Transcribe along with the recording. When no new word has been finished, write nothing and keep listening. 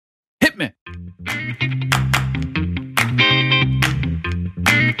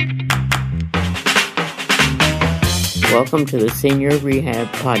Welcome to the Senior Rehab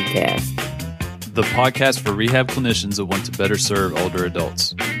Podcast, the podcast for rehab clinicians that want to better serve older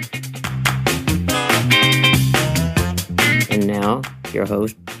adults. And now, your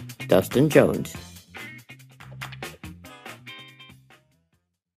host, Dustin Jones.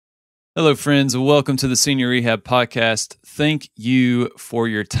 Hello, friends, and welcome to the Senior Rehab Podcast. Thank you for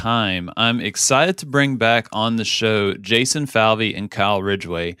your time. I'm excited to bring back on the show Jason Falvey and Kyle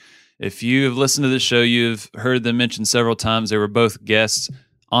Ridgeway. If you have listened to this show, you've heard them mentioned several times. They were both guests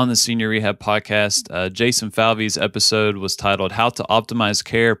on the Senior Rehab Podcast. Jason Falvey's episode was titled How to Optimize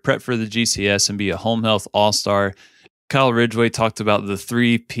Care, Prep for the GCS, and Be a Home Health All-Star. Kyle Ridgeway talked about the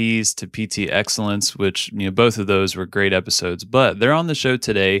 3 Ps to PT excellence, which, both of those were great episodes. But they're on the show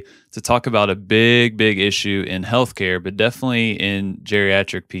today to talk about a big issue in healthcare, but definitely in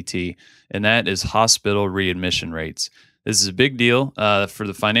geriatric PT, and that is hospital readmission rates. This is a big deal for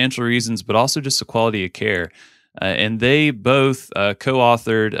the financial reasons, but also just the quality of care. And they both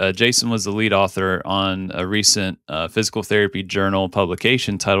co-authored, Jason was the lead author on a recent physical therapy journal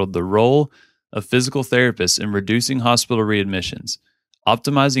publication titled The Role of Physical Therapists in Reducing Hospital Readmissions,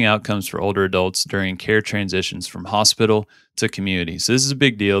 Optimizing Outcomes for Older Adults During Care Transitions from Hospital to Community. So this is a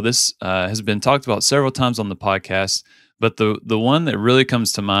big deal. This has been talked about several times on the podcast, but the one that really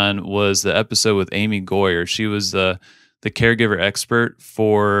comes to mind was the episode with Amy Goyer. She was the caregiver expert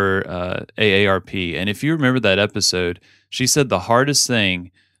for AARP. And if you remember that episode, she said the hardest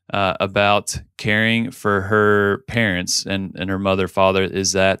thing about caring for her parents and her mother, father,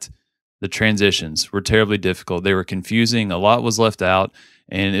 is that the transitions were terribly difficult. They were confusing. A lot was left out,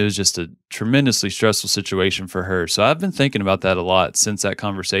 and it was just a tremendously stressful situation for her. So I've been thinking about that a lot since that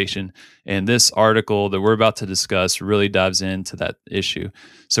conversation, and this article that we're about to discuss really dives into that issue.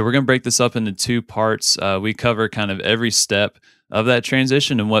 So we're going to break this up into 2 parts. We cover kind of every step of that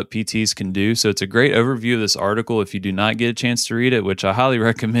transition and what PTs can do. So it's a great overview of this article if you do not get a chance to read it, which I highly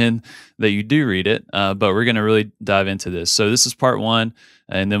recommend that you do read it. But we're going to really dive into this. So this is part 1,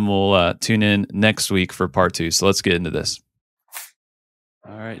 and then we'll tune in next week for part 2. So let's get into this.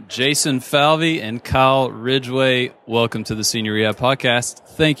 All right, Jason Falvey and Kyle Ridgeway, welcome to the Senior Rehab Podcast.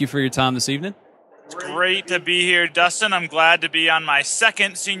 Thank you for your time this evening. It's great to be here, Dustin. I'm glad to be on my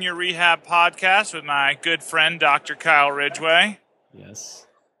second Senior Rehab Podcast with my good friend, Dr. Kyle Ridgeway.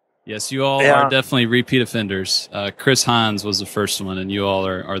 Yes, you all are definitely repeat offenders. Chris Hines was the first one, and you all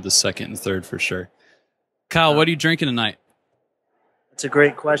are the second and third for sure. Kyle, what are you drinking tonight? It's a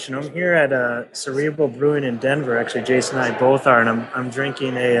great question. I'm here at Cerebral Brewing in Denver. Actually, Jason and I both are, and I'm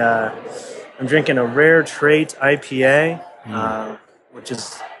drinking a Rare Trait IPA, which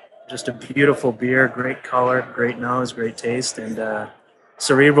is just a beautiful beer, great color, great nose, great taste. And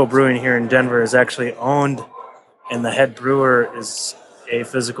Cerebral Brewing here in Denver is actually owned, and the head brewer is a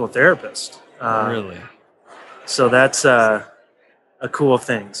physical therapist. Really? So that's a cool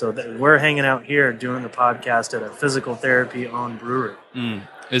thing. So we're hanging out here doing the podcast at a physical therapy-owned brewery.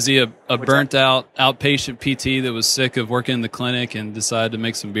 Is he a burnt-out outpatient PT that was sick of working in the clinic and decided to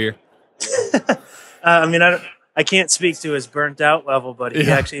make some beer? I can't speak to his burnt-out level, but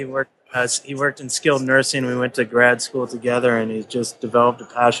he actually worked. He worked in skilled nursing. We went to grad school together, and he's just developed a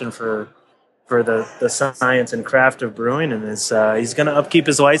passion for the science and craft of brewing, and he's going to upkeep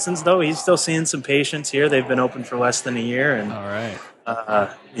his license, though. He's still seeing some patients here. They've been open for less than a year. And all right.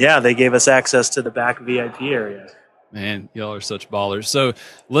 They gave us access to the back VIP area. Man, y'all are such ballers. So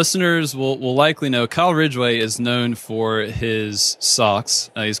listeners will likely know Kyle Ridgeway is known for his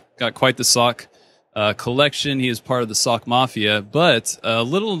socks. He's got quite the sock collection. He is part of the sock mafia. But a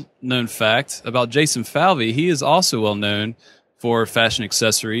little known fact about Jason Falvey, he is also well known for fashion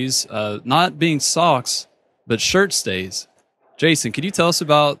accessories, not being socks, but shirt stays. Jason, could you tell us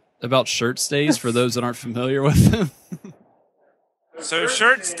about shirt stays for those that aren't familiar with them? So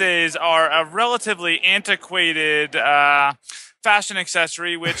shirt stays are a relatively antiquated fashion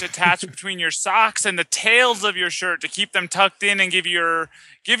accessory which attach between your socks and the tails of your shirt to keep them tucked in and give your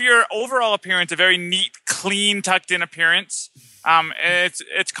overall appearance a very neat, clean, tucked-in appearance.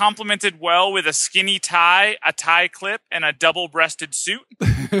 It's complemented well with a skinny tie, a tie clip, and a double-breasted suit.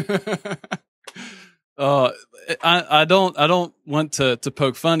 I don't want to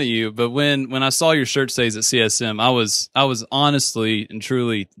poke fun at you, but when I saw your shirt stays at CSM, I was honestly and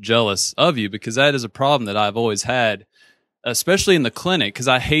truly jealous of you, because that is a problem that I've always had, especially in the clinic, because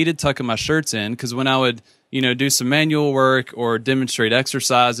I hated tucking my shirts in, because when I would do some manual work or demonstrate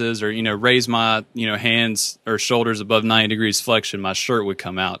exercises or raise my hands or shoulders above 90 degrees flexion, my shirt would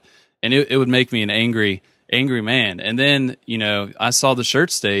come out, and it would make me an angry angry man. And then, I saw the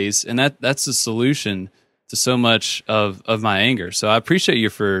shirt stays, and that's the solution to so much of my anger. So I appreciate you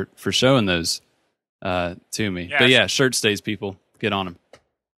for showing those to me. Yes. But yeah, shirt stays, people, get on them.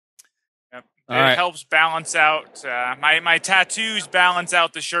 Yep. All It right. helps balance out. My tattoos balance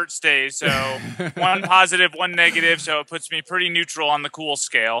out the shirt stays. So one positive, one negative. So it puts me pretty neutral on the cool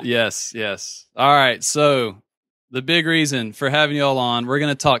scale. Yes. All right. So the big reason for having you all on, we're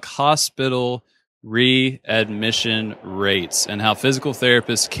going to talk hospital readmission rates and how physical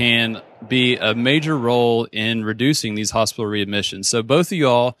therapists can be a major role in reducing these hospital readmissions. So both of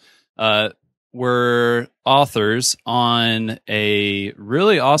y'all were authors on a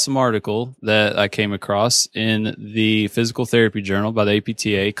really awesome article that I came across in the Physical Therapy Journal by the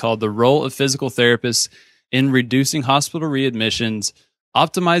APTA called "The Role of Physical Therapists in Reducing Hospital Readmissions,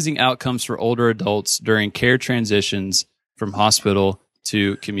 Optimizing Outcomes for Older Adults During Care Transitions from Hospital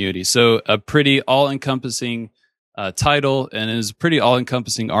to Community." So a pretty all-encompassing title, and it is a pretty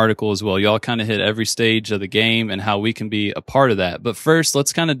all-encompassing article as well. Y'all kind of hit every stage of the game and how we can be a part of that. But first,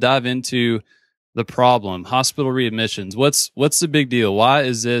 let's kind of dive into the problem, hospital readmissions. What's the big deal? Why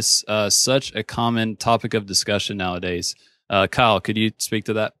is this such a common topic of discussion nowadays? Kyle, could you speak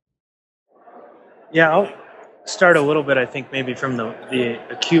to that? Yeah, I'll start a little bit, I think, maybe from the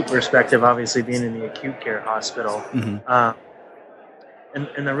acute perspective, obviously being in the acute care hospital. Mm-hmm.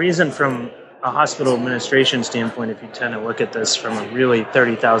 And the reason from a hospital administration standpoint, if you tend to look at this from a really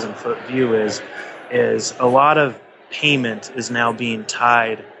 30,000-foot view, is a lot of payment is now being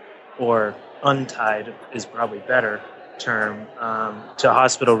tied, or untied is probably better term, to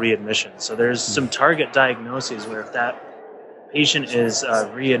hospital readmission. So there's some target diagnoses where if that patient is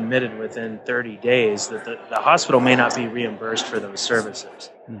readmitted within 30 days, that the hospital may not be reimbursed for those services.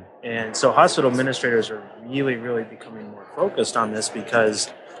 And so hospital administrators are really, really becoming more focused on this,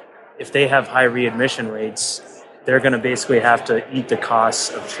 because if they have high readmission rates, they're going to basically have to eat the costs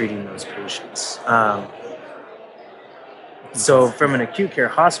of treating those patients. So from an acute care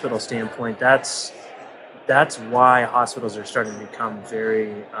hospital standpoint, that's why hospitals are starting to become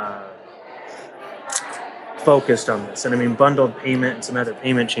very focused on this. And I mean, bundled payment and some other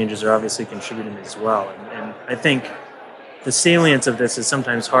payment changes are obviously contributing as well. And I think the salience of this is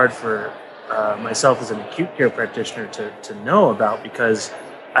sometimes hard for myself as an acute care practitioner to know about, because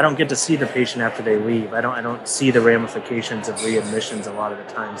I don't get to see the patient after they leave. I don't see the ramifications of readmissions a lot of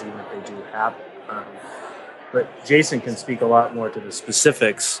the times, even if they do happen. But Jason can speak a lot more to the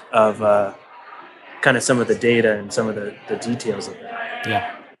specifics of kind of some of the data and some of the details of that.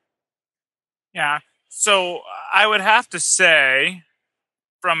 Yeah. So I would have to say,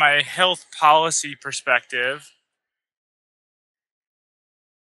 from a health policy perspective,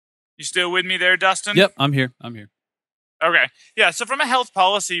 you still with me there, Dustin? Yep, I'm here. Okay. Yeah, so from a health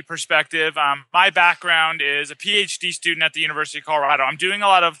policy perspective, my background is a PhD student at the University of Colorado. I'm doing a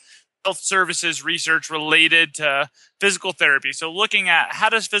lot of health services research related to physical therapy. So looking at how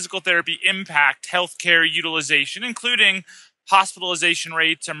does physical therapy impact healthcare utilization, including hospitalization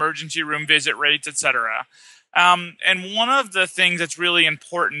rates, emergency room visit rates, et cetera. And one of the things that's really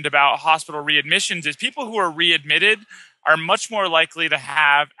important about hospital readmissions is people who are readmitted are much more likely to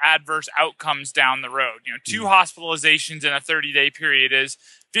have adverse outcomes down the road. 2 hospitalizations in a 30-day period is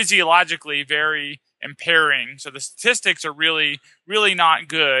physiologically very impairing. So the statistics are really, really not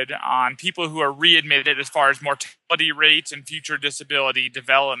good on people who are readmitted as far as mortality rates and future disability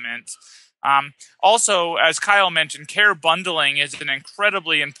development. Also, as Kyle mentioned, care bundling is an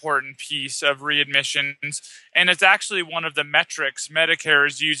incredibly important piece of readmissions, and it's actually one of the metrics Medicare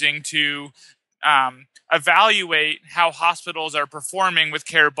is using to evaluate how hospitals are performing with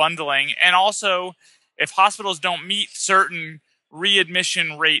care bundling. And also, if hospitals don't meet certain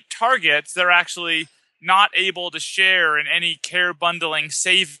readmission rate targets, they're actually not able to share in any care bundling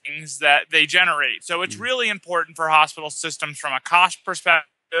savings that they generate. So it's really important for hospital systems from a cost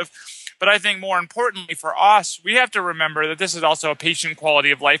perspective. But I think more importantly for us, we have to remember that this is also a patient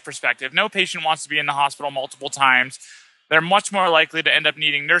quality of life perspective. No patient wants to be in the hospital multiple times. They're much more likely to end up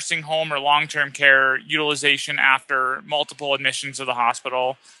needing nursing home or long-term care utilization after multiple admissions to the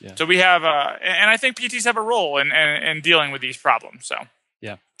hospital. Yeah. So we have, and I think PTs have a role in dealing with these problems. So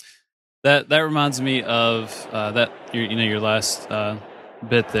yeah, that reminds me of that your last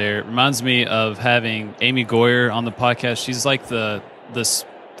bit there reminds me of having Amy Goyer on the podcast. She's like the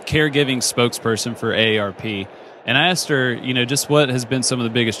caregiving spokesperson for AARP. And I asked her, just what has been some of the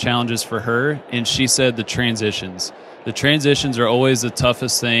biggest challenges for her. And she said the transitions. The transitions are always the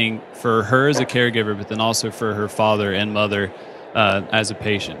toughest thing for her as a caregiver, but then also for her father and mother as a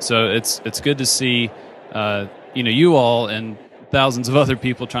patient. So it's good to see, you all and thousands of other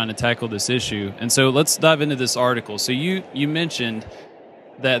people trying to tackle this issue. And so let's dive into this article. So you mentioned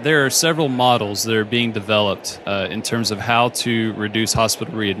that there are several models that are being developed in terms of how to reduce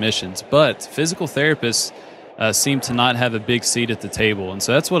hospital readmissions, but physical therapists seem to not have a big seat at the table. And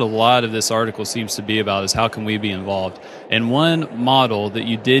so that's what a lot of this article seems to be about, is how can we be involved? And one model that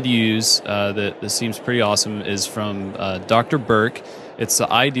you did use that seems pretty awesome is from Dr. Burke. It's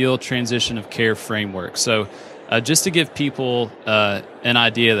the Ideal Transition of Care Framework. So just to give people an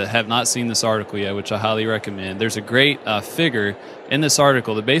idea that have not seen this article yet, which I highly recommend, there's a great figure in this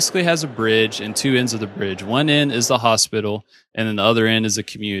article that basically has a bridge and two ends of the bridge. One end is the hospital, and then the other end is the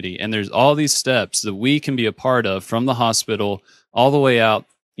community. And there's all these steps that we can be a part of from the hospital all the way out,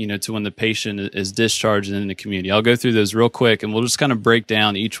 to when the patient is discharged in the community. I'll go through those real quick, and we'll just kind of break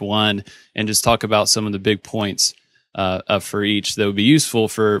down each one and just talk about some of the big points for each that would be useful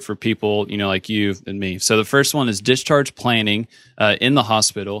for people, like you and me. So the first one is discharge planning in the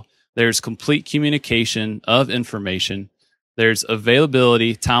hospital. There's complete communication of information. There's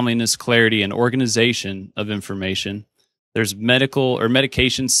availability, timeliness, clarity, and organization of information. There's medical or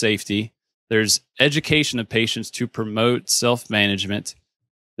medication safety. There's education of patients to promote self-management.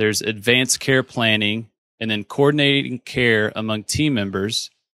 There's advanced care planning, and then coordinating care among team members,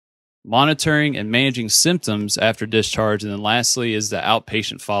 monitoring and managing symptoms after discharge, and then lastly is the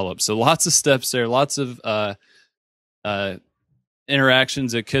outpatient follow-up. So lots of steps there, lots of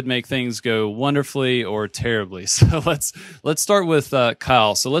interactions that could make things go wonderfully or terribly. So let's start with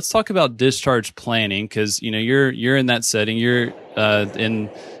Kyle. So let's talk about discharge planning, because you're in that setting. You're in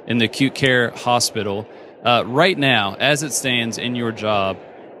the acute care hospital right now. As it stands in your job,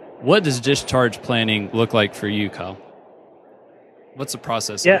 what does discharge planning look like for you, Kyle? What's the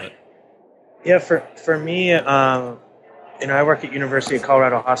process of it? Yeah, for me, I work at University of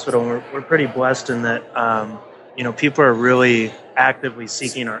Colorado Hospital, and we're pretty blessed in that, people are really actively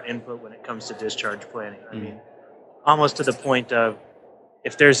seeking our input when it comes to discharge planning. I mean, almost to the point of,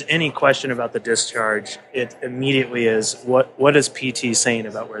 if there's any question about the discharge, it immediately is, what is PT saying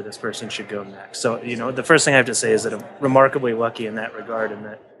about where this person should go next? So, the first thing I have to say is that I'm remarkably lucky in that regard, in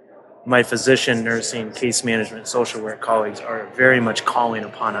that my physician, nursing, case management, social work colleagues are very much calling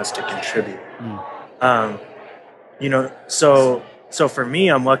upon us to contribute. So for me,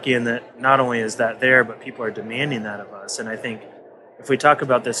 I'm lucky in that not only is that there, but people are demanding that of us. And I think if we talk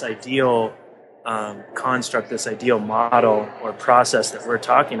about this ideal construct, this ideal model or process that we're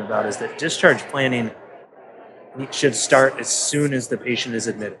talking about, is that discharge planning should start as soon as the patient is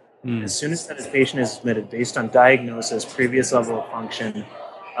admitted. As soon as that patient is admitted, based on diagnosis, previous level of function,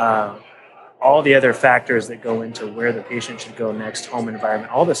 all the other factors that go into where the patient should go next, home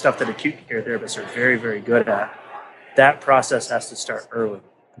environment, all the stuff that acute care therapists are very, very good at, that process has to start early.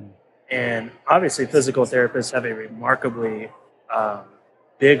 And obviously physical therapists have a remarkably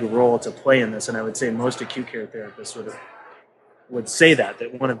big role to play in this. And I would say most acute care therapists would say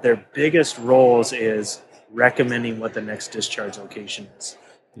that one of their biggest roles is recommending what the next discharge location is.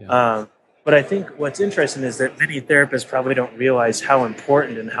 But I think what's interesting is that many therapists probably don't realize how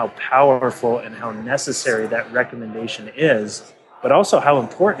important and how powerful and how necessary that recommendation is, but also how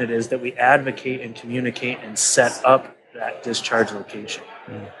important it is that we advocate and communicate and set up that discharge location.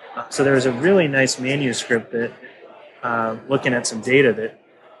 So there was a really nice manuscript that, looking at some data, that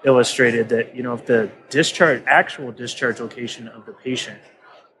illustrated that, if the actual discharge location of the patient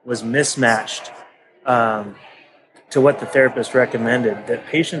was mismatched to what the therapist recommended, that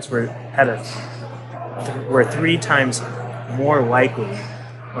patients were 3 times more likely,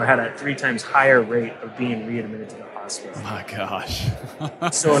 or had a 3 times higher rate of being readmitted to the hospital. My gosh.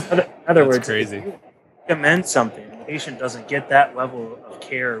 So in other words, crazy. If you recommend something, the patient doesn't get that level of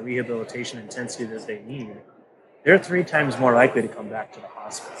care or rehabilitation intensity that they need, they're 3 times more likely to come back to the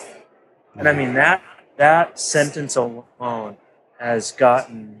hospital. And I mean, that sentence alone has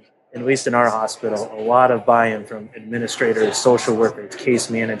gotten, at least in our hospital, a lot of buy-in from administrators, social workers, case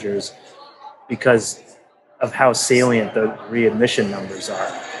managers, because of how salient the readmission numbers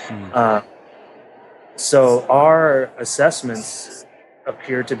are. So our assessments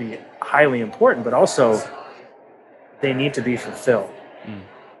appear to be highly important, but also they need to be fulfilled.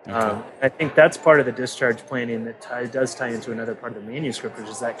 I think that's part of the discharge planning that does tie into another part of the manuscript, which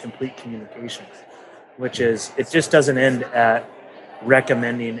is that complete communication, which is, it just doesn't end at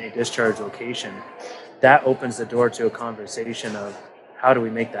recommending a discharge location. That opens the door to a conversation of how do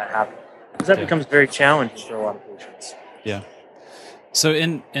we make that happen, because that becomes very challenging for a lot of patients. Yeah. So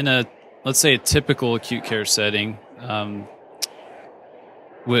in a, let's say, a typical acute care setting,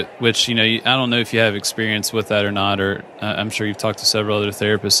 which I don't know if you have experience with that or not, or I'm sure you've talked to several other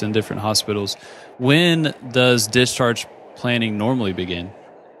therapists in different hospitals. When does discharge planning normally begin?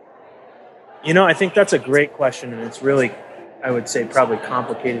 I think that's a great question, and it's really, I would say, probably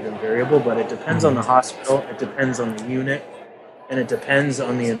complicated and variable, but it depends on the hospital, it depends on the unit, and it depends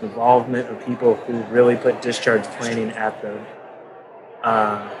on the involvement of people who really put discharge planning at the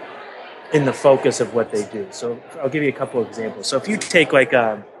in the focus of what they do. So I'll give you a couple of examples. So if you take we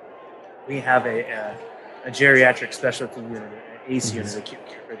have a geriatric specialty unit, an ACE unit, acute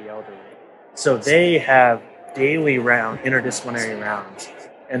care for the elderly. So they have daily interdisciplinary rounds.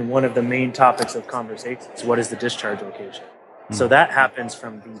 And one of the main topics of conversation is what is the discharge location. So that happens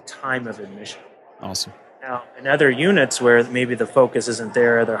from the time of admission. Awesome. Now, in other units where maybe the focus isn't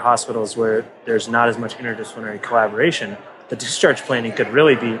there, other hospitals where there's not as much interdisciplinary collaboration, the discharge planning could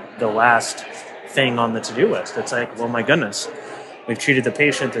really be the last thing on the to-do list. It's like, well, my goodness, we've treated the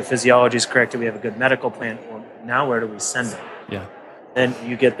patient, their physiology is corrected, we have a good medical plan. Well, now where do we send them? Yeah. Then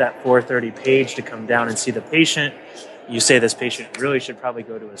you get that 430 page to come down and see the patient. You say this patient really should probably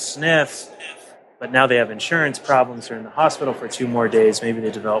go to a SNF, but now they have insurance problems. They're in the hospital for 2 more days. Maybe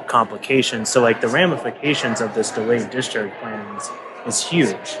they develop complications. So like the ramifications of this delayed discharge planning is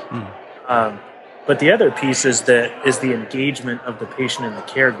huge. But the other piece is the engagement of the patient and the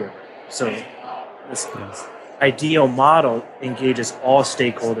caregiver. So this ideal model engages all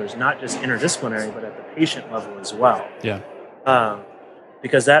stakeholders, not just interdisciplinary, but at the patient level as well. Yeah.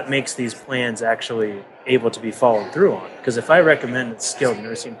 Because that makes these plans actually able to be followed through on. Because if I recommend a skilled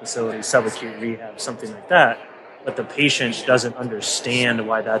nursing facility, subacute rehab, something like that, but the patient doesn't understand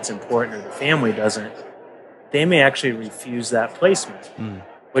why that's important or the family doesn't, they may actually refuse that placement,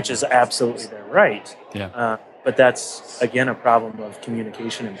 which is absolutely their right. Yeah. But that's, again, a problem of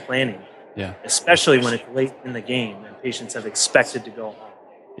communication and planning, especially when it's late in the game and patients have expected to go home.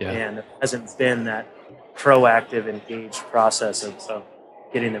 Yeah. And it hasn't been that proactive, engaged process of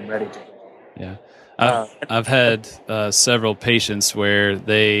getting them ready to go. Yeah. I've had several patients where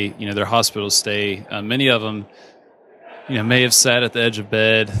their hospital stay, many of them, may have sat at the edge of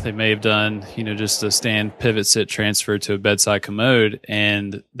bed. They may have done, just a stand, pivot, sit, transfer to a bedside commode,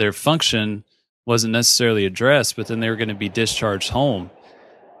 and their function wasn't necessarily addressed, but then they were going to be discharged home.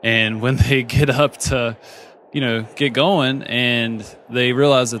 And when they get up to, get going and they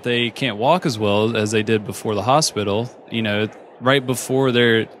realize that they can't walk as well as they did before the hospital, right before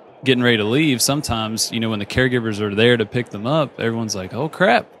they're getting ready to leave, sometimes, when the caregivers are there to pick them up, everyone's like, oh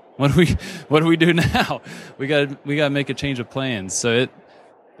crap, what do we do now? We got to make a change of plans. So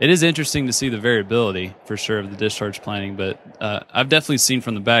it is interesting to see the variability for sure of the discharge planning, but I've definitely seen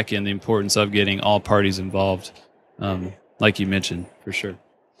from the back end the importance of getting all parties involved, like you mentioned, for sure.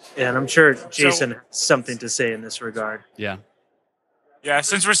 Yeah, and I'm sure Jason has something to say in this regard. Yeah. Yeah,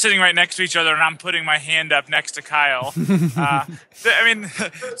 since we're sitting right next to each other and I'm putting my hand up next to Kyle, so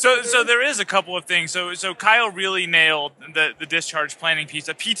there is a couple of things. So Kyle really nailed the discharge planning piece.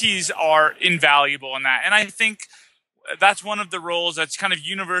 The PTs are invaluable in that. And I think that's one of the roles that's kind of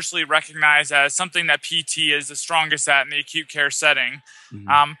universally recognized as something that PT is the strongest at in the acute care setting.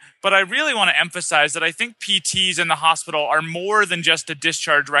 But I really want to emphasize that I think PTs in the hospital are more than just a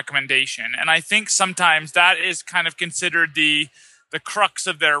discharge recommendation. And I think sometimes that is kind of considered the crux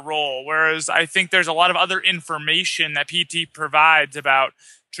of their role, whereas I think there's a lot of other information that PT provides about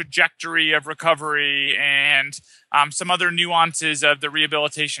trajectory of recovery and some other nuances of the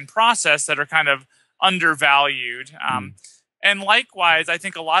rehabilitation process that are kind of undervalued. And likewise, I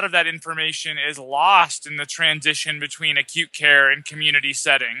think a lot of that information is lost in the transition between acute care and community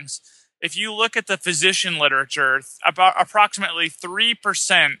settings. If you look at the physician literature, about approximately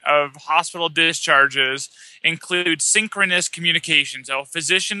 3% of hospital discharges include synchronous communication. So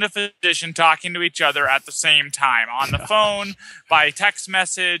physician to physician talking to each other at the same time, on the phone, by text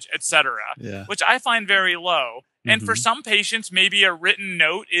message, etc., which I find very low. And for some patients, maybe a written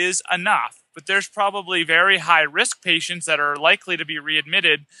note is enough. But there's probably very high-risk patients that are likely to be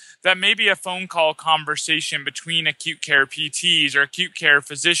readmitted that maybe a phone call conversation between acute care PTs or acute care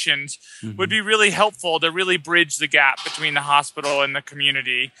physicians would be really helpful to really bridge the gap between the hospital and the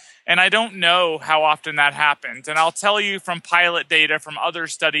community. And I don't know how often that happens. And I'll tell you from pilot data from other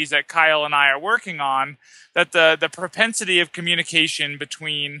studies that Kyle and I are working on that the propensity of communication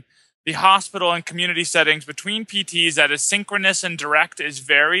between the hospital and community settings between PTs that is synchronous and direct is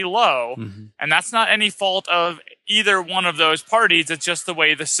very low. And that's not any fault of either one of those parties. It's just the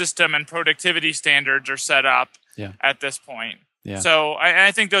way the system and productivity standards are set up at this point. So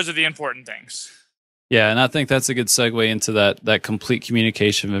I think those are the important things. Yeah, and I think that's a good segue into that complete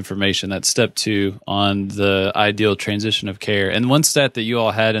communication of information, that step 2 on the ideal transition of care. And one stat that you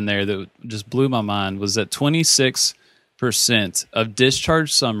all had in there that just blew my mind was that 26% of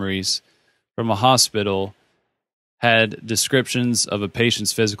discharge summaries from a hospital had descriptions of a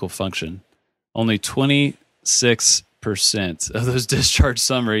patient's physical function. Only 26% of those discharge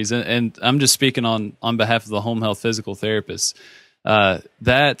summaries, and I'm just speaking on behalf of the home health physical therapists,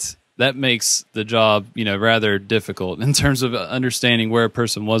 that makes the job, rather difficult in terms of understanding where a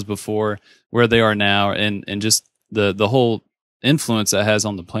person was before, where they are now, and just the whole influence that has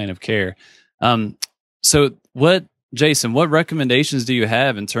on the plan of care. So Jason, what recommendations do you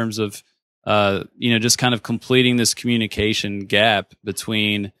have in terms of, just kind of completing this communication gap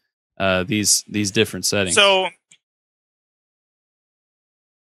between these different settings?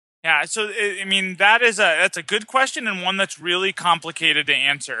 That's a good question, and one that's really complicated to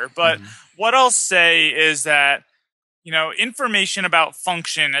answer. But what I'll say is that, information about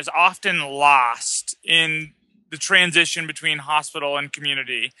function is often lost in the transition between hospital and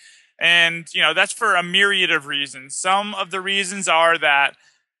community. And, that's for a myriad of reasons. Some of the reasons are that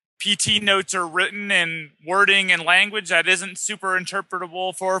PT notes are written in wording and language that isn't super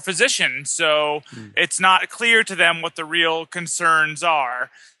interpretable for a physician. So it's not clear to them what the real concerns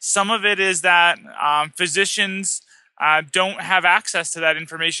are. Some of it is that physicians don't have access to that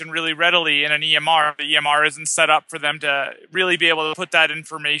information really readily in an EMR. The EMR isn't set up for them to really be able to put that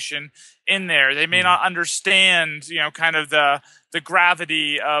information in there. They may not understand, kind of the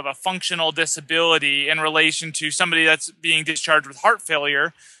gravity of a functional disability in relation to somebody that's being discharged with heart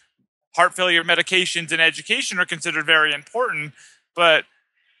failure. Heart failure medications and education are considered very important, but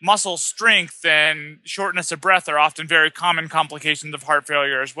muscle strength and shortness of breath are often very common complications of heart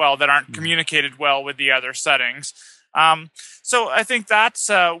failure as well that aren't communicated well with the other settings. So I think that's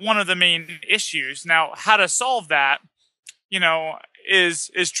one of the main issues. Now, how to solve that,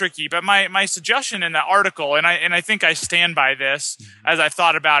 is tricky. But my suggestion in the article, and I think I stand by this as I've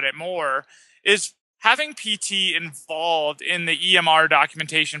thought about it more, is having PT involved in the EMR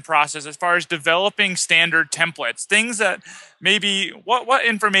documentation process as far as developing standard templates, things that maybe what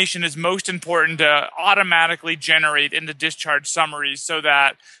information is most important to automatically generate into discharge summaries so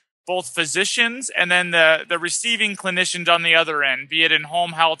that both physicians and then the receiving clinicians on the other end, be it in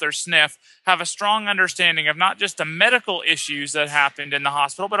home health or SNF, have a strong understanding of not just the medical issues that happened in the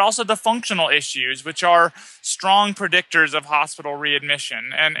hospital, but also the functional issues, which are strong predictors of hospital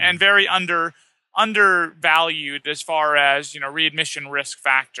readmission and very undervalued as far as readmission risk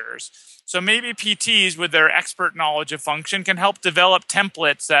factors. So maybe PTs with their expert knowledge of function can help develop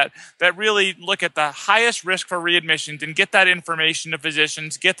templates that really look at the highest risk for readmissions and get that information to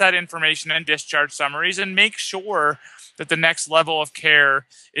physicians, get that information in discharge summaries, and make sure that the next level of care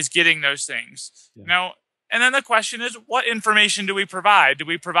is getting those things. And then the question is, what information do we provide? Do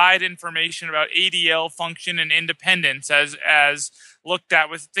we provide information about ADL function and independence as looked at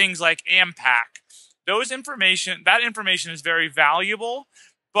with things like AMPAC? That information is very valuable,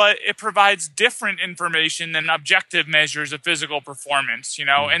 but it provides different information than objective measures of physical performance,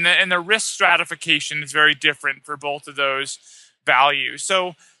 and the risk stratification is very different for both of those values.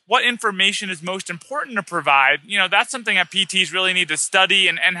 So what information is most important to provide? That's something that PTs really need to study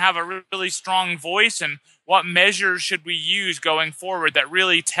and have a really strong voice. And what measures should we use going forward that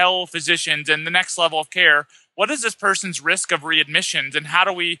really tell physicians in the next level of care, what is this person's risk of readmissions, and how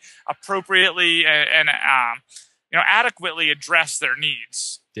do we appropriately and adequately address their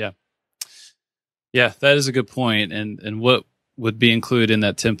needs? Yeah, that is a good point. And what would be included in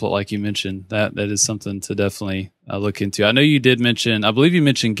that template, like you mentioned, that is something to definitely look into. I know you did mention, I believe you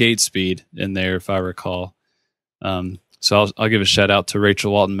mentioned gait speed in there, if I recall. So I'll give a shout out to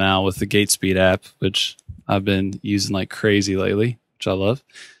Rachel Walton Mao with the gait speed app, which I've been using like crazy lately, which I love.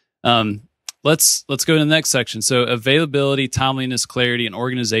 Let's go to the next section. So availability, timeliness, clarity, and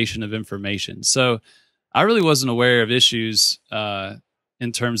organization of information. So I really wasn't aware of issues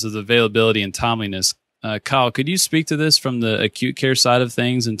in terms of the availability and timeliness. Kyle, could you speak to this from the acute care side of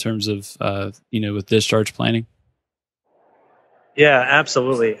things in terms of, with discharge planning? Yeah,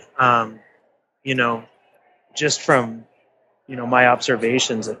 absolutely. Just from, my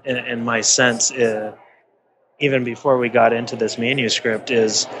observations and my sense, even before we got into this manuscript,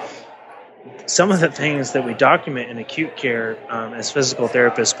 is some of the things that we document in acute care as physical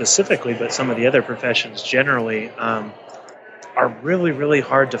therapists specifically, but some of the other professions generally, are really, really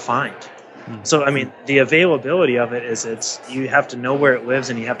hard to find. So, the availability of it is you have to know where it lives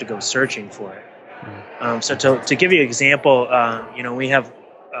and you have to go searching for it. So to give you an example, we have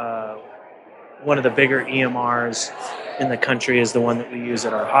one of the bigger EMRs in the country is the one that we use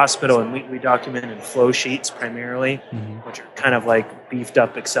at our hospital, and we document in flow sheets primarily, which are kind of like beefed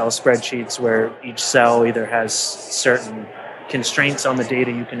up Excel spreadsheets where each cell either has certain constraints on the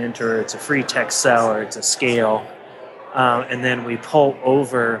data you can enter, it's a free text cell or it's a scale, and then we pull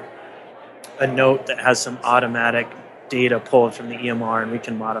over a note that has some automatic data pulled from the EMR, and we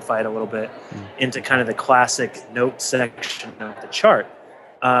can modify it a little bit into kind of the classic note section of the chart.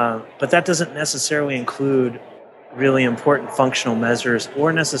 But that doesn't necessarily include really important functional measures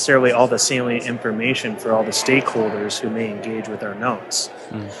or necessarily all the salient information for all the stakeholders who may engage with our notes.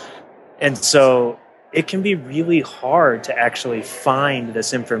 And so it can be really hard to actually find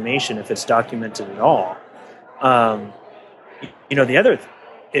this information if it's documented at all. The other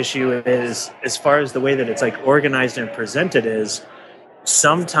issue is, as far as the way that it's like organized and presented, is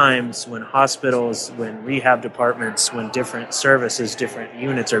sometimes when hospitals, when rehab departments, when different services, different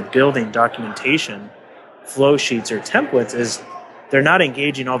units are building documentation, flow sheets or templates, is they're not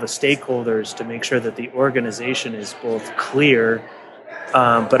engaging all the stakeholders to make sure that the organization is both clear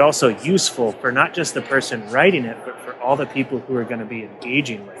but also useful for not just the person writing it, but for all the people who are going to be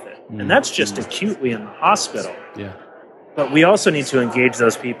engaging with it. And that's just acutely in the hospital. Yeah. But we also need to engage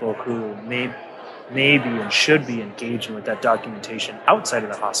those people who may be and should be engaging with that documentation outside of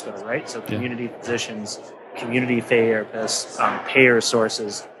the hospital, right? So community physicians, community therapists, payer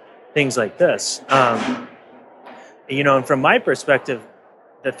sources, things like this. And from my perspective,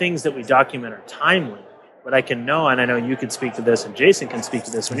 the things that we document are timely. But I can know, and I know you can speak to this, and Jason can speak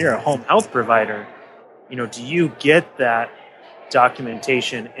to this, when you're a home health provider, do you get that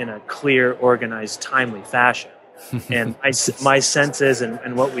documentation in a clear, organized, timely fashion? And my sense is,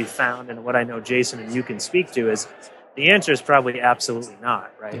 and what we found, and what I know Jason and you can speak to, is the answer is probably absolutely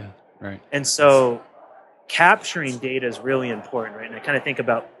not, right? Yeah, right. And so capturing data is really important, right? And I kind of think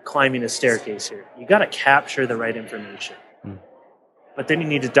about climbing a staircase here. You got to capture the right information, but then you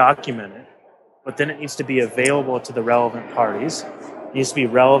need to document it. But then it needs to be available to the relevant parties. It needs to be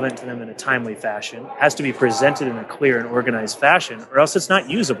relevant to them in a timely fashion. It has to be presented in a clear and organized fashion, or else it's not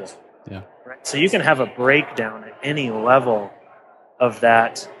usable. Yeah. Right? So you can have a breakdown at any level of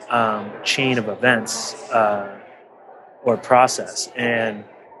that chain of events or process. And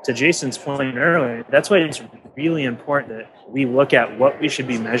to Jason's point earlier, that's why it's really important that we look at what we should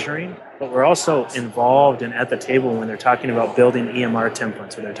be measuring, but we're also involved and at the table when they're talking about building EMR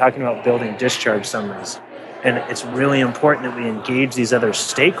templates, when they're talking about building discharge summaries. And it's really important that we engage these other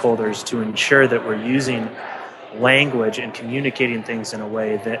stakeholders to ensure that we're using language and communicating things in a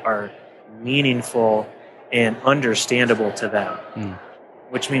way that are meaningful and understandable to them.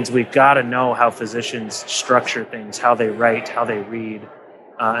 Which means we've got to know how physicians structure things, how they write, how they read,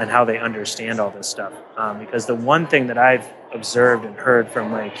 and how they understand all this stuff. Because the one thing that I've observed and heard from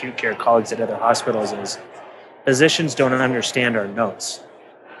my acute care colleagues at other hospitals is physicians don't understand our notes.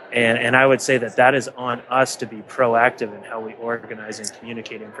 And I would say that is on us to be proactive in how we organize and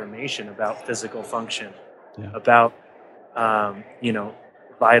communicate information about physical function, about,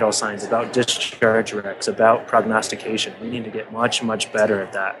 vital signs, about discharge recs, about prognostication. We need to get much, much better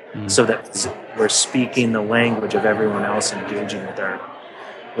at that so that we're speaking the language of everyone else engaging with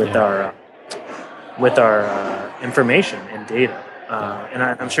our information and data. And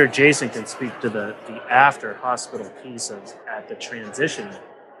I'm sure Jason can speak to the after hospital piece at the transition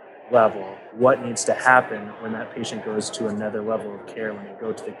level, what needs to happen when that patient goes to another level of care, when they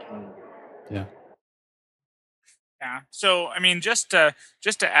go to the community. Yeah. Yeah. So, just to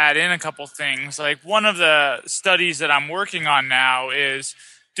add in a couple things, like one of the studies that I'm working on now is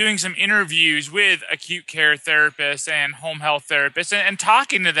doing some interviews with acute care therapists and home health therapists and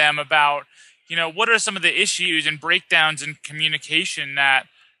talking to them about, what are some of the issues and breakdowns in communication that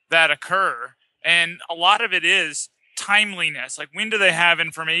occur. And a lot of it is timeliness. Like, when do they have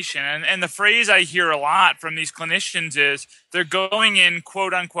information? And the phrase I hear a lot from these clinicians is they're going in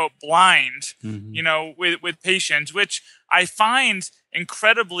quote unquote blind, with patients, which I find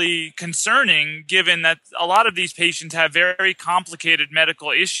incredibly concerning, given that a lot of these patients have very complicated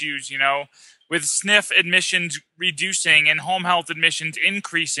medical issues, with SNF admissions reducing and home health admissions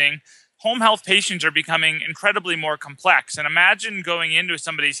increasing. Home health patients are becoming incredibly more complex. And imagine going into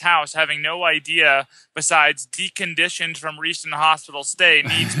somebody's house having no idea, besides deconditioned from recent hospital stay,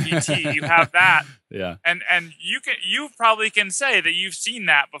 needs PT. You have that. Yeah. And you probably can say that you've seen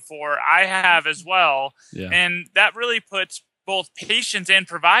that before. I have as well. Yeah. And that really puts both patients and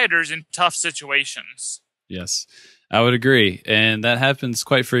providers in tough situations. Yes, I would agree. And that happens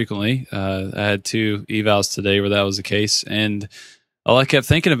quite frequently. I had 2 evals today where that was the case. And all I kept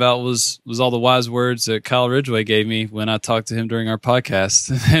thinking about was all the wise words that Kyle Ridgeway gave me when I talked to him during our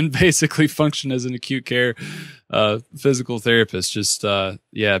podcast, and basically function as an acute care physical therapist. Just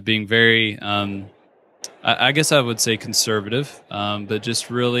being very, I guess I would say conservative, but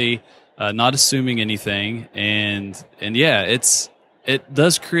just really not assuming anything. And it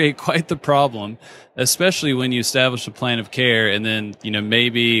does create quite the problem, especially when you establish a plan of care and then,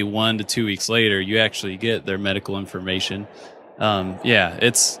 maybe 1 to 2 weeks later, you actually get their medical information.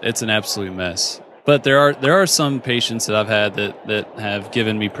 It's an absolute mess. But there are some patients that I've had that have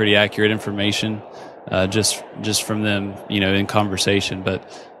given me pretty accurate information, just from them, in conversation.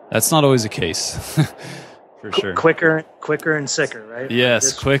 But that's not always the case. For sure. Quicker and sicker, right?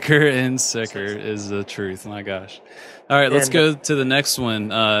 Yes, quicker and sicker is the truth. My gosh. All right, let's go to the next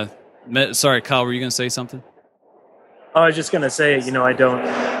one. Sorry, Kyle, were you going to say something? I was just going to say, I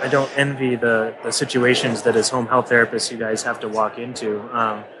don't envy the situations that as home health therapists you guys have to walk into.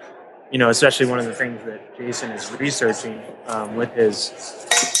 Especially one of the things that Jason is researching with his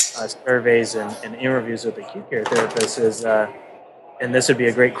surveys and interviews with acute care therapists is, and this would be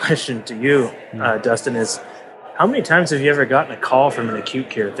a great question to you, Dustin, is how many times have you ever gotten a call from an acute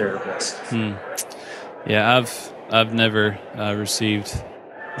care therapist? Yeah, I've never received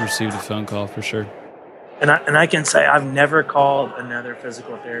a phone call for sure. And I can say I've never called another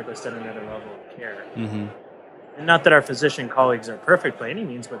physical therapist at another level of care. Mm-hmm. And not that our physician colleagues are perfect by any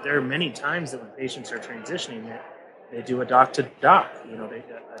means, but there are many times that when patients are transitioning, they do a doc to doc.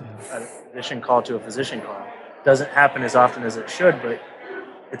 A physician call to a physician call. Doesn't happen as often as it should, but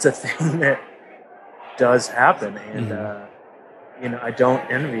it's a thing that does happen. And I don't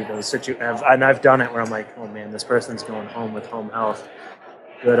envy those situations. And I've done it where I'm like, oh man, this person's going home with home health.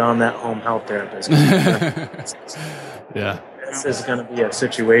 Good on that home health therapist. Yeah. This is going to be a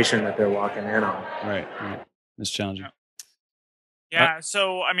situation that they're walking in on. Right. It's challenging. Yeah,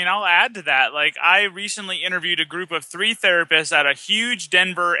 so, I'll add to that. Like, I recently interviewed a group of 3 therapists at a huge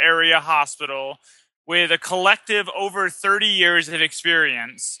Denver area hospital with a collective over 30 years of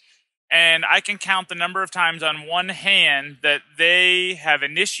experience. And I can count the number of times on one hand that they have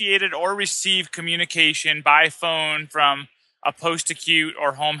initiated or received communication by phone from a post-acute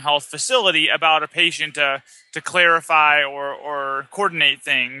or home health facility about a patient to clarify or coordinate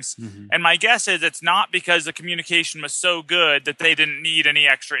things. Mm-hmm. And my guess is it's not because the communication was so good that they didn't need any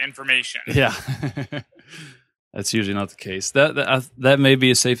extra information. Yeah. That's usually not the case. That may be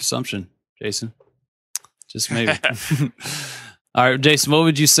a safe assumption, Jason. Just maybe. All right, Jason, what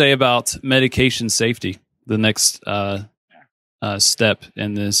would you say about medication safety, the next step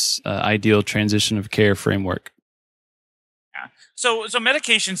in this ideal transition of care framework? So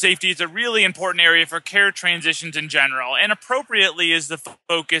medication safety is a really important area for care transitions in general, and appropriately is the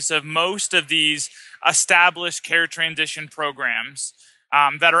focus of most of these established care transition programs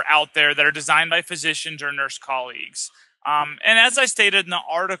that are out there that are designed by physicians or nurse colleagues. And as I stated in the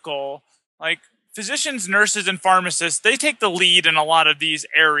article, like physicians, nurses, and pharmacists, they take the lead in a lot of these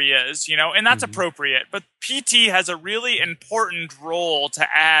areas, and that's appropriate. But PT has a really important role to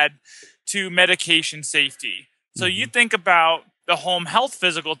add to medication safety. So you think about the home health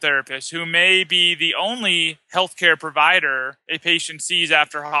physical therapist who may be the only healthcare provider a patient sees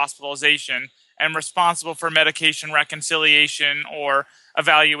after hospitalization and responsible for medication reconciliation or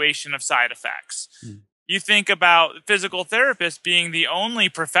evaluation of side effects. You think about physical therapists being the only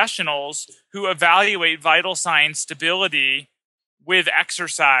professionals who evaluate vital sign stability with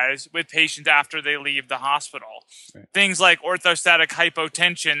exercise with patients after they leave the hospital. Right. Things like orthostatic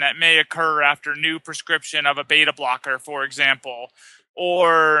hypotension that may occur after new prescription of a beta blocker, for example,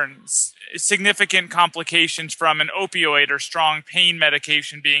 or significant complications from an opioid or strong pain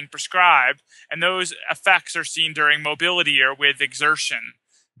medication being prescribed. And those effects are seen during mobility or with exertion.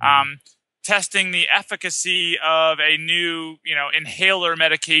 Testing the efficacy of a new, inhaler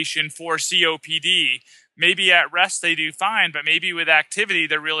medication for COPD. Maybe at rest they do fine, but maybe with activity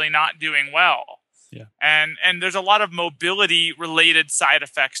they're really not doing well. Yeah. And there's a lot of mobility-related side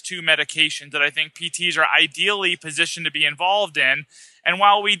effects to medications that I think PTs are ideally positioned to be involved in. And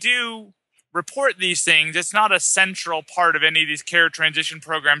while we do report these things, it's not a central part of any of these care transition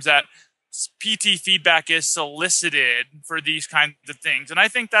programs that PT feedback is solicited for these kinds of things. And I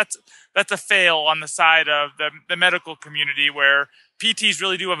think that's a fail on the side of the medical community, where PTs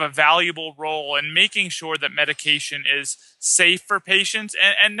really do have a valuable role in making sure that medication is safe for patients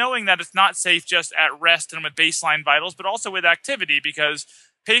and knowing that it's not safe just at rest and with baseline vitals, but also with activity, because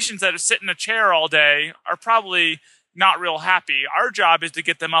patients that sit in a chair all day are probably not real happy. Our job is to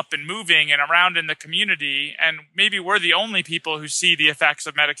get them up and moving and around in the community, and maybe we're the only people who see the effects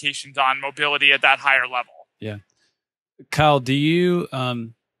of medications on mobility at that higher level. Yeah. Kyle, do you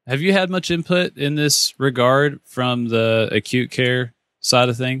have you had much input in this regard from the acute care side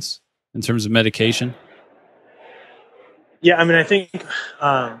of things in terms of medication? Yeah, I think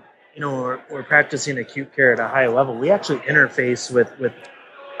we're practicing acute care at a high level. We actually interface with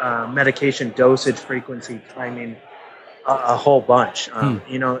medication dosage, frequency, timing, A whole bunch.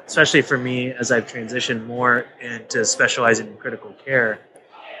 Especially for me, as I've transitioned more into specializing in critical care,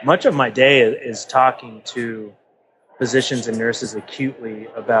 much of my day is talking to physicians and nurses acutely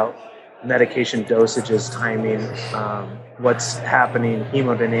about medication dosages, timing, what's happening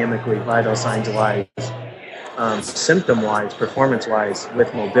hemodynamically, vital signs-wise, symptom-wise, performance-wise,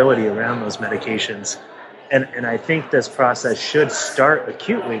 with mobility around those medications. And I think this process should start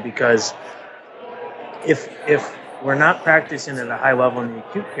acutely, because if we're not practicing at a high level in the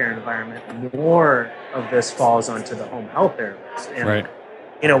acute care environment, more of this falls onto the home health therapist. And, right.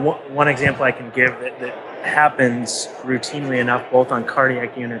 One example I can give that happens routinely enough, both on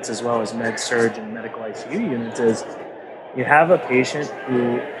cardiac units as well as med surg and medical ICU units, is you have a patient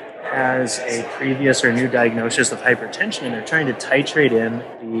who has a previous or new diagnosis of hypertension, and they're trying to titrate in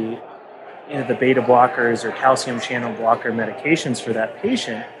the beta blockers or calcium channel blocker medications for that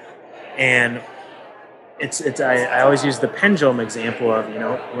patient. And I always use the pendulum example of,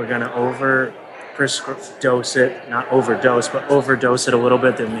 we're going to dose it, not overdose, but overdose it a little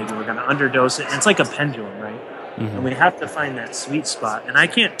bit, then maybe we're going to underdose it. And it's like a pendulum, right? Mm-hmm. And we have to find that sweet spot. And I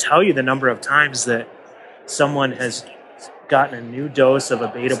can't tell you the number of times that someone has gotten a new dose of a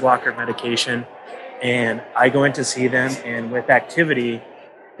beta blocker medication, and I go in to see them, and with activity,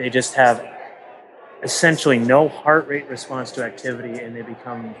 they just have essentially no heart rate response to activity, and they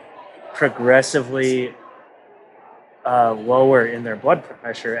become progressively lower in their blood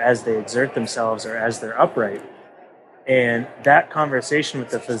pressure as they exert themselves or as they're upright. And that conversation with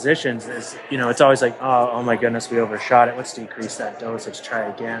the physicians is, it's always like, oh my goodness, we overshot it. Let's decrease that dose. Let's try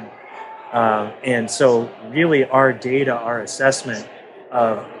again. And so really our data, our assessment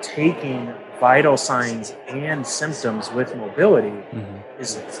of taking vital signs and symptoms with mobility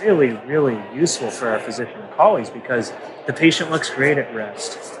is really, really useful for our physician colleagues, because the patient looks great at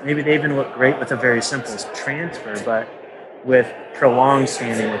rest. Maybe they even look great with a very simple transfer, but with prolonged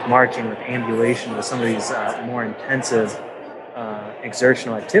standing, with marching, with ambulation, with some of these more intensive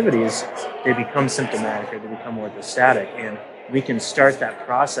exertional activities, they become symptomatic or they become orthostatic. And we can start that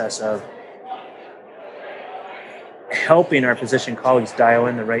process of helping our physician colleagues dial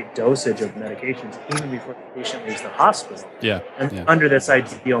in the right dosage of medications even before the patient leaves the hospital. Under this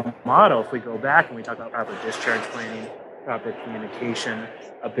ideal model, if we go back and we talk about proper discharge planning, proper communication,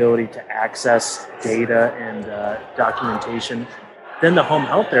 ability to access data and documentation, then the home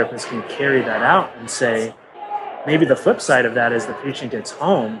health therapist can carry that out and say, maybe the flip side of that is the patient gets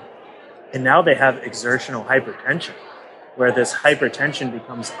home and now they have exertional hypertension, where this hypertension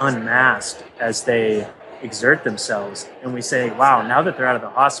becomes unmasked as they exert themselves. And we say, wow, now that they're out of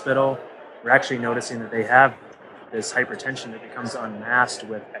the hospital, we're actually noticing that they have this hypertension that becomes unmasked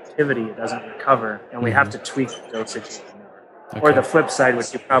with activity. It doesn't recover, and we have to tweak the dosage more. Okay. Or the flip side,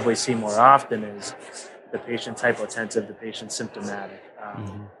 which you probably see more often, is the patient's hypotensive, the patient's symptomatic.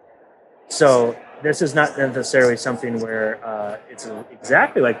 So this is not necessarily something where it's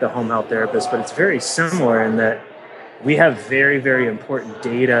exactly like the home health therapist, but it's very similar in that we have very, very important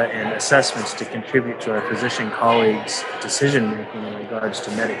data and assessments to contribute to our physician colleagues' decision-making in regards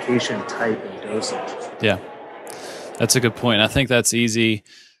to medication type and dosage. Yeah, that's a good point. I think that's easy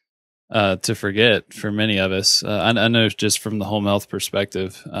to forget for many of us. I know just from the home health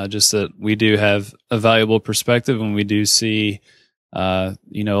perspective, just that we do have a valuable perspective, and we do see, a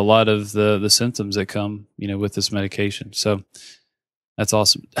lot of the symptoms that come, with this medication. So that's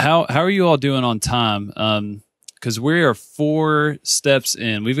awesome. How are you all doing on time? Because we are 4 steps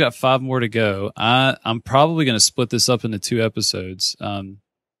in. We've got 5 more to go. I'm probably going to split this up into 2 episodes. How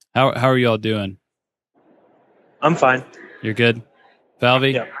are you all doing? I'm fine. You're good?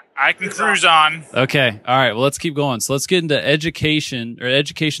 Falvey? Yeah. I can cruise on. Okay. All right. Well, let's keep going. So let's get into education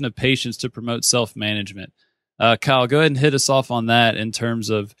of patients to promote self-management. Kyle, go ahead and hit us off on that in terms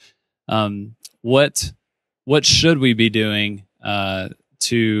of what should we be doing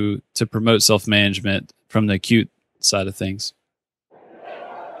to promote self-management from the acute side of things?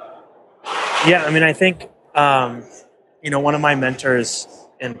 Yeah, I think, one of my mentors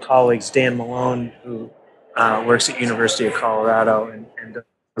and colleagues, Dan Malone, who works at University of Colorado and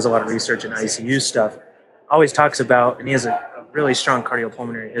does a lot of research in ICU stuff, always talks about, and he has a really strong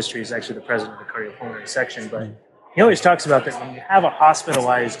cardiopulmonary history. He's actually the president of the cardiopulmonary section, but he always talks about that when you have a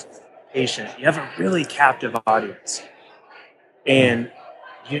hospitalized patient, you have a really captive audience. And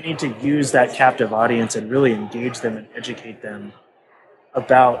you need to use that captive audience and really engage them and educate them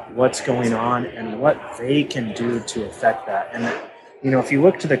about what's going on and what they can do to affect that. And, if you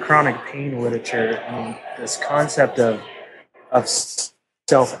look to the chronic pain literature, this concept of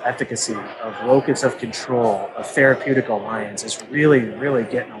self-efficacy, of locus of control, of therapeutic alliance is really, really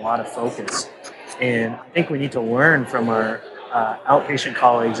getting a lot of focus. And I think we need to learn from our outpatient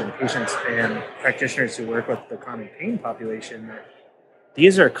colleagues and patients and practitioners who work with the chronic pain population that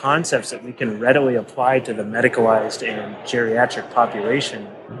these are concepts that we can readily apply to the medicalized and geriatric population,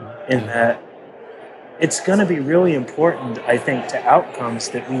 in that it's going to be really important, I think, to outcomes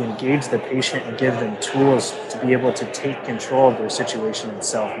that we engage the patient and give them tools to be able to take control of their situation and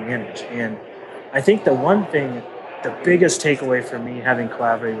self-manage. And I think the one thing, the biggest takeaway for me having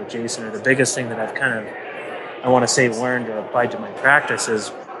collaborated with Jason, or the biggest thing that I've kind of, I want to say, learned or applied to my practice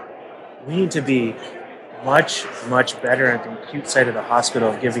is we need to be much, much better at the acute side of the hospital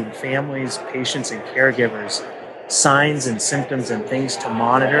of giving families, patients, and caregivers signs and symptoms and things to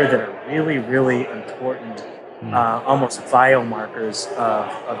monitor that are really, really important, almost biomarkers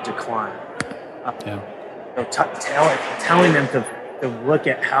of decline. Telling them to look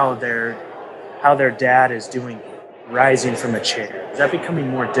at how their dad is doing, rising from a chair. Is that becoming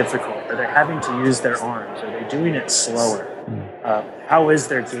more difficult? Are they having to use their arms? Are they doing it slower? How is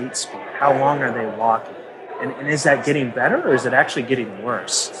their gait speed? How long are they walking? And is that getting better, or is it actually getting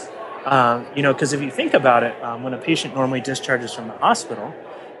worse? Because if you think about it, when a patient normally discharges from the hospital,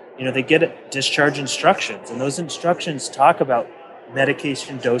 they get discharge instructions, and those instructions talk about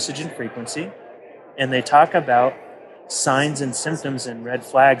medication dosage and frequency, and they talk about signs and symptoms and red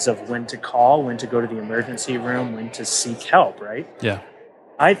flags of when to call, when to go to the emergency room, when to seek help, right? Yeah.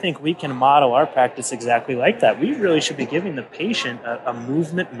 I think we can model our practice exactly like that. We really should be giving the patient a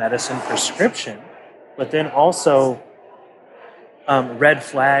movement medicine prescription, but then also red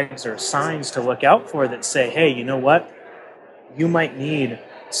flags or signs to look out for that say, hey, you know what? You might need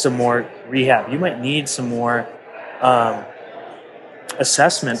some more rehab. You might need some more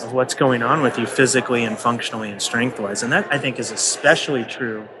assessment of what's going on with you physically and functionally and strength-wise. And that, I think, is especially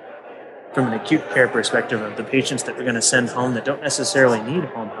true from an acute care perspective of the patients that we're going to send home that don't necessarily need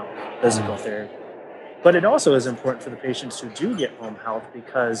home health physical therapy. But it also is important for the patients who do get home health,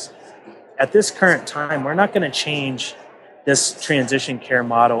 because at this current time, we're not going to change this transition care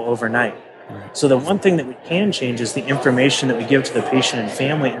model overnight. So the one thing that we can change is the information that we give to the patient and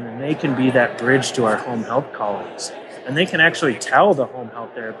family, and then they can be that bridge to our home health colleagues. And they can actually tell the home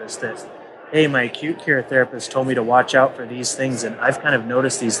health therapist that, hey, my acute care therapist told me to watch out for these things, and I've kind of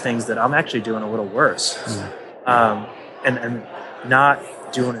noticed these things that I'm actually doing a little worse. And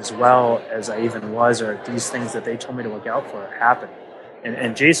not doing as well as I even was, or these things that they told me to look out for are happening.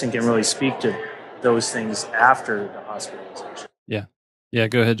 And Jason can really speak to those things after the hospitalization. Yeah,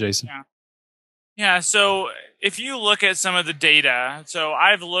 go ahead, Jason. Yeah, so if you look at some of the data, so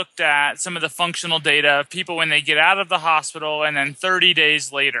I've looked at some of the functional data of people when they get out of the hospital and then 30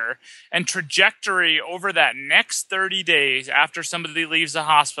 days later, and trajectory over that next 30 days after somebody leaves the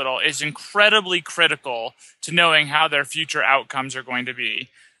hospital is incredibly critical to knowing how their future outcomes are going to be.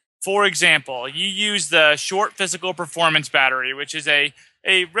 For example, you use the short physical performance battery, which is a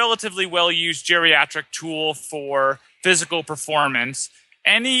relatively well-used geriatric tool for physical performance.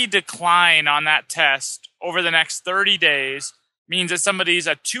 Any decline on that test over the next 30 days means that somebody's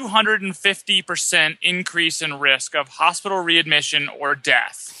a 250% increase in risk of hospital readmission or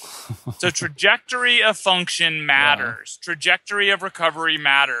death. So trajectory of function matters. Yeah. Trajectory of recovery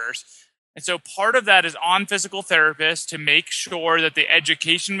matters. And so part of that is on physical therapists to make sure that the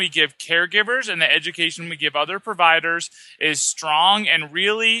education we give caregivers and the education we give other providers is strong and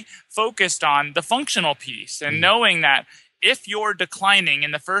really focused on the functional piece, and knowing that if you're declining in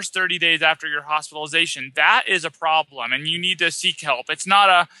the first 30 days after your hospitalization, that is a problem and you need to seek help. It's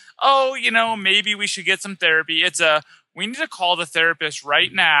not maybe we should get some therapy. It's we need to call the therapist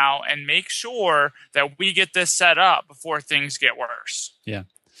right now and make sure that we get this set up before things get worse. Yeah.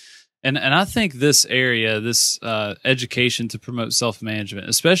 And I think this area, this education to promote self-management,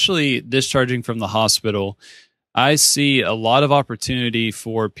 especially discharging from the hospital, I see a lot of opportunity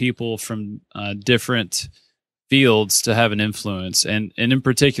for people from different fields to have an influence. And in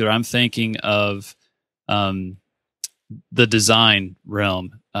particular, I'm thinking of the design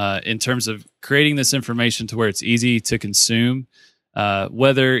realm in terms of creating this information to where it's easy to consume,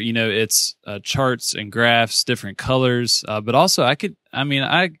 whether, it's charts and graphs, different colors, but also I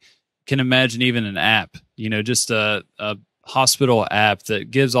can imagine even an app, just a hospital app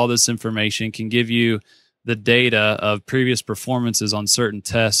that gives all this information, can give you the data of previous performances on certain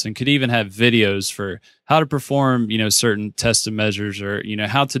tests, and could even have videos for how to perform, certain tests and measures, or,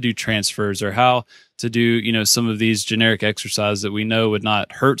 how to do transfers, or how to do, some of these generic exercises that we know would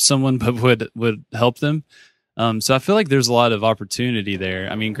not hurt someone, but would help them. So I feel like there's a lot of opportunity there.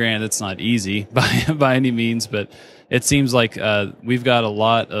 I mean, granted, it's not easy by any means, but it seems like we've got a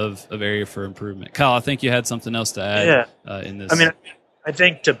lot of area for improvement. Kyle, I think you had something else to add in this. I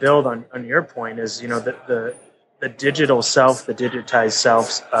think to build on your point is, the digital self, the digitized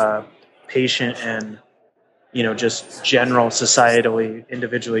self, patient and, just general societally,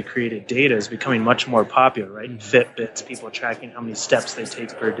 individually created data is becoming much more popular, right? Fitbits, people tracking how many steps they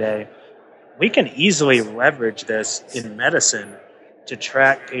take per day. We can easily leverage this in medicine to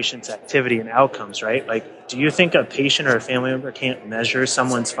track patients' activity and outcomes, right? Like, do you think a patient or a family member can't measure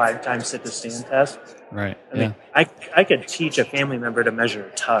someone's 5-time sit-to-stand test? Right. I mean, I could teach a family member to measure a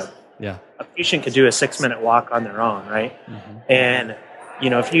tug. Yeah. A patient could do a 6-minute walk on their own, right? And,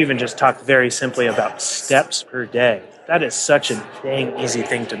 if you even just talk very simply about steps per day, that is such a dang easy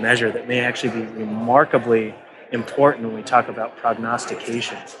thing to measure that may actually be remarkably important when we talk about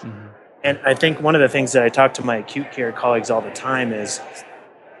prognostication. And I think one of the things that I talk to my acute care colleagues all the time is,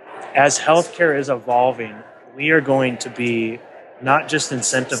 as healthcare is evolving, we are going to be not just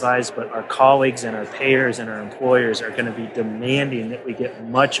incentivized, but our colleagues and our payers and our employers are going to be demanding that we get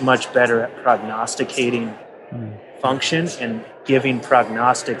much, much better at prognosticating function and giving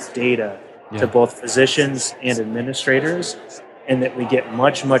prognostic data to both physicians and administrators, and that we get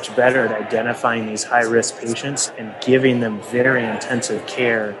much, much better at identifying these high-risk patients and giving them very intensive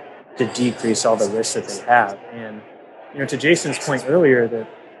care to decrease all the risks that they have. And, to Jason's point earlier, that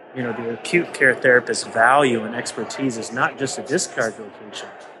the acute care therapist's value and expertise is not just a discharge location.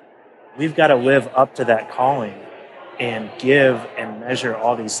 We've got to live up to that calling and give and measure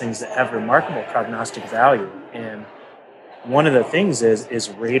all these things that have remarkable prognostic value. And one of the things is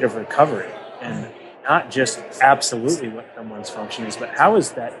rate of recovery, and not just absolutely what someone's function is, but how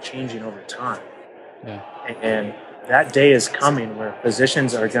is that changing over time? Yeah. And that day is coming where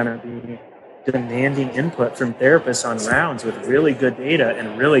physicians are going to be demanding input from therapists on rounds with really good data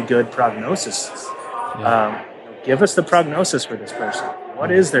and really good prognosis. Give us the prognosis for this person.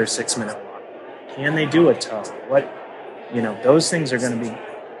 What is their 6-minute walk? Can they do a tug? Those things are going to be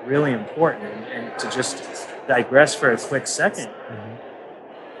really important. And to just digress for a quick second,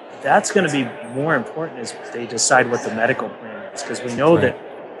 that's going to be more important as they decide what the medical plan is, because we know that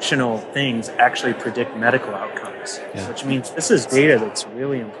functional things actually predict medical outcomes, which means this is data that's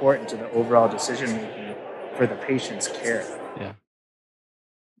really important to the overall decision making for the patient's care.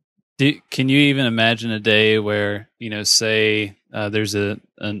 Can you even imagine a day where, say there's an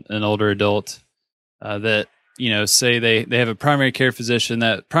older adult that, say they have a primary care physician,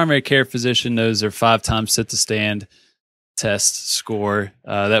 that primary care physician knows their 5-time sit-to-stand test score,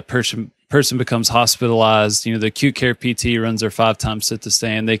 that person becomes hospitalized, the acute care PT runs their 5-time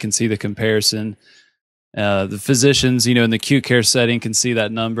sit-to-stand, they can see the comparison. The physicians, in the acute care setting can see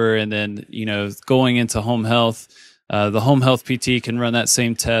that number, and then, going into home health, the home health PT can run that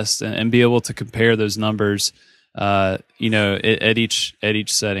same test and be able to compare those numbers, at each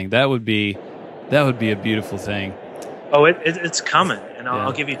setting. That would be a beautiful thing. Oh, it's coming, and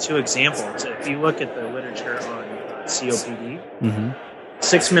I'll give you 2 examples. If you look at the literature on COPD,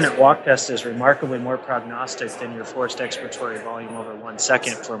 6-minute walk test is remarkably more prognostic than your forced expiratory volume over 1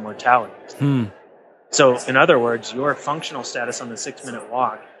 second for mortality. So, in other words, your functional status on the 6-minute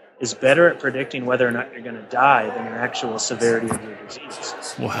walk is better at predicting whether or not you're going to die than your actual severity of your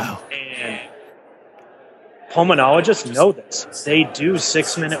disease. Wow. And pulmonologists know this. They do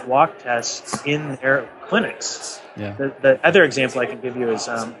 6-minute walk tests in their clinics. The other example I can give you is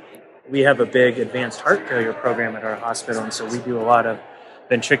we have a big advanced heart failure program at our hospital, and so we do a lot of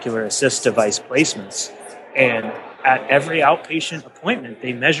ventricular assist device placements. And at every outpatient appointment,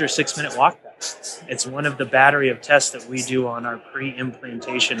 they measure 6-minute walk tests. It's one of the battery of tests that we do on our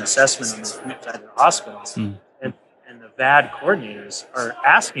pre-implantation assessment on the acute side of the hospital. And the VAD coordinators are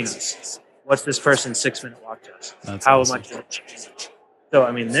asking us, what's this person's 6-minute walk test? That's How awesome. much is it changing? So,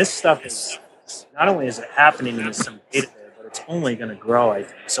 I mean, this stuff is, not only is it happening and there's some data there, but it's only going to grow, I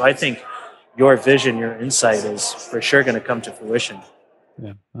think. So I think your vision, your insight is for sure going to come to fruition.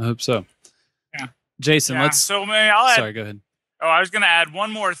 Yeah, I hope so. Yeah. Jason, Yeah. So I'll add, sorry, go ahead. Oh, I was going to add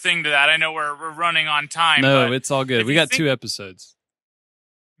one more thing to that. I know we're running on time. No, but it's all good. We got 2 episodes.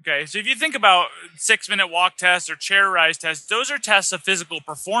 Okay, so if you think about 6-minute walk tests or chair rise tests, those are tests of physical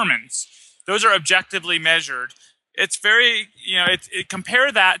performance. Those are objectively measured. It's very,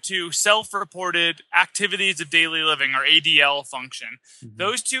 compare that to self-reported activities of daily living, or ADL function.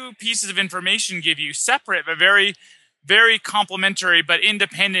 Those 2 pieces of information give you separate but very, very complementary but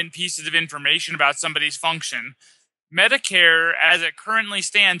independent pieces of information about somebody's function. Medicare, as it currently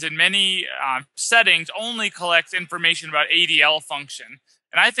stands in many settings, only collects information about ADL function.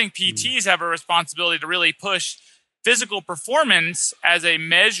 And I think PTs have a responsibility to really push physical performance as a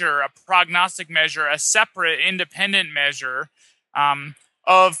measure, a prognostic measure, a separate independent measure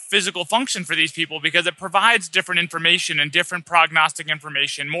of physical function for these people, because it provides different information and different prognostic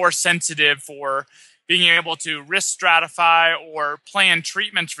information, more sensitive for being able to risk stratify or plan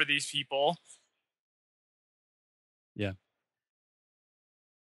treatments for these people. Yeah.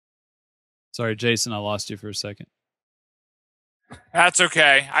 Sorry, Jason, I lost you for a second. That's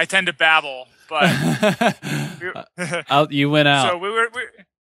okay. I tend to babble, but you went out. So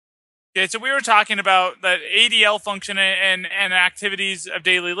we were talking about that ADL function and activities of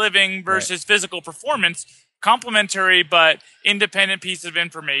daily living versus physical performance, complementary but independent piece of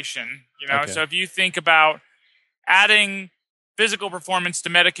information. So if you think about adding physical performance to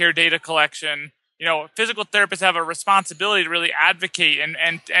Medicare data collection, physical therapists have a responsibility to really advocate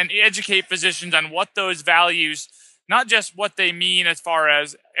and educate physicians on what those values, not just what they mean as far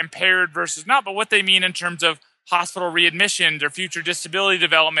as impaired versus not, but what they mean in terms of hospital readmissions or future disability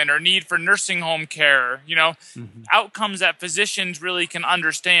development or need for nursing home care, outcomes that physicians really can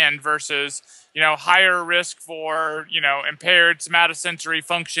understand versus, higher risk for, impaired somatosensory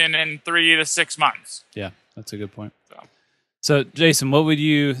function in 3 to 6 months. Yeah, that's a good point. So, Jason, what would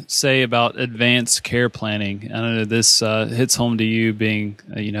you say about advanced care planning? I don't know, this hits home to you being,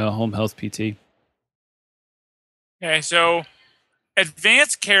 a home health PT. Okay, so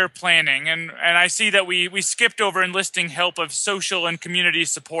advanced care planning, and I see that we skipped over enlisting help of social and community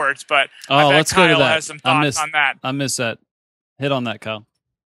supports, but I bet let's Kyle go to that. has some thoughts on that. I missed that. Hit on that, Kyle.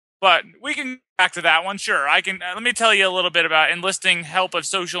 But we can go back to that one. Sure, I can. Let me tell you a little bit about enlisting help of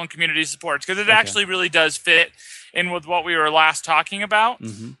social and community supports, because it actually really does fit in with what we were last talking about.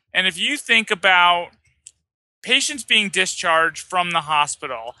 Mm-hmm. And if you think about patients being discharged from the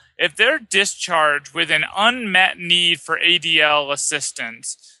hospital, if they're discharged with an unmet need for ADL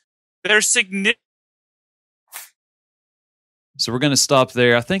assistance, there's significant. So we're going to stop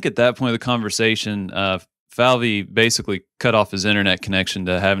there. I think at that point of the conversation, Falvey basically cut off his internet connection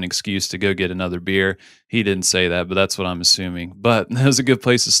to have an excuse to go get another beer. He didn't say that, but that's what I'm assuming. But that was a good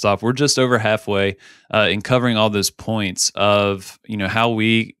place to stop. We're just over halfway in covering all those points of, how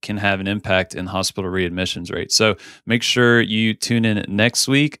we can have an impact in hospital readmissions rates. So make sure you tune in next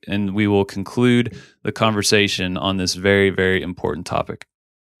week, and we will conclude the conversation on this very, very important topic.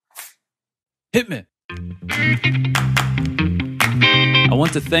 Hit me. I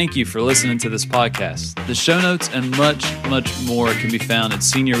want to thank you for listening to this podcast. The show notes and much, much more can be found at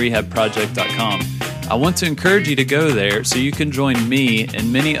seniorrehabproject.com. I want to encourage you to go there so you can join me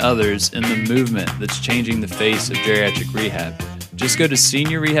and many others in the movement that's changing the face of geriatric rehab. Just go to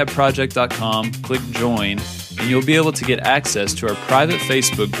seniorrehabproject.com, click join, and you'll be able to get access to our private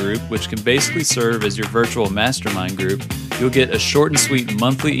Facebook group, which can basically serve as your virtual mastermind group. You'll get a short and sweet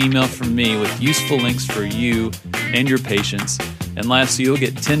monthly email from me with useful links for you and your patients. And lastly, you'll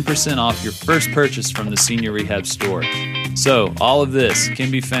get 10% off your first purchase from the Senior Rehab store. So all of this can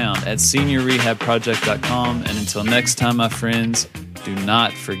be found at seniorrehabproject.com. And until next time, my friends, do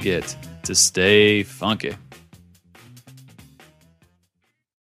not forget to stay funky.